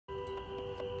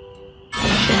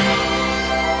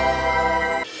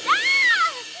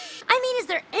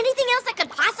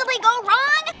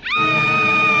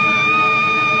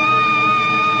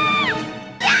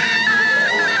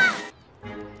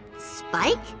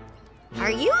Are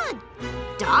you a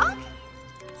dog?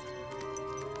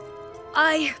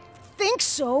 I think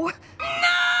so.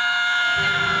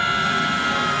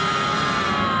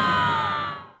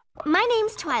 My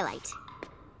name's Twilight.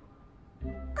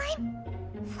 I'm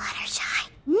Fluttershy.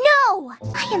 No!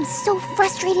 I am so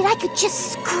frustrated I could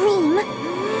just scream.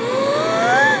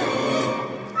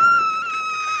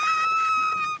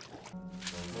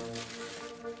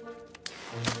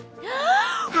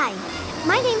 Hi,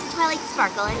 my name's Twilight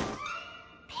Sparkle and...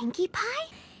 Pinkie Pie?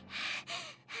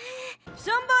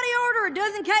 Somebody order a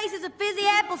dozen cases of fizzy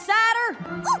apple cider.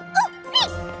 Me!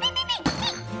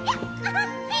 Yeah,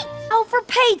 me! Oh, for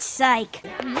Pete's sake.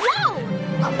 Whoa!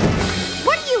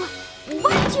 What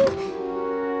did you...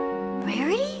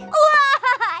 Rarity? Why?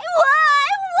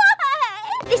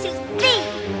 This is the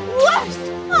worst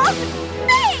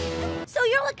thing! So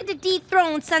you're looking to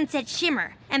dethrone Sunset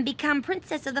Shimmer and become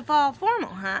Princess of the Fall Formal,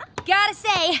 huh? Gotta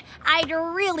say, I'd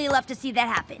really love to see that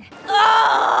happen.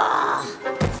 Ugh!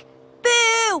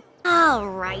 Boo! All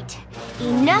right,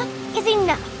 enough is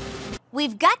enough.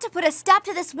 We've got to put a stop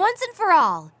to this once and for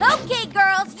all. Okay,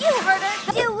 girls, you heard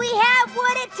her. Do we have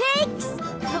what it takes?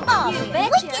 Oh, we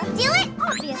can do it?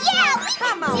 Obviously. Yeah, we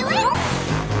can do it!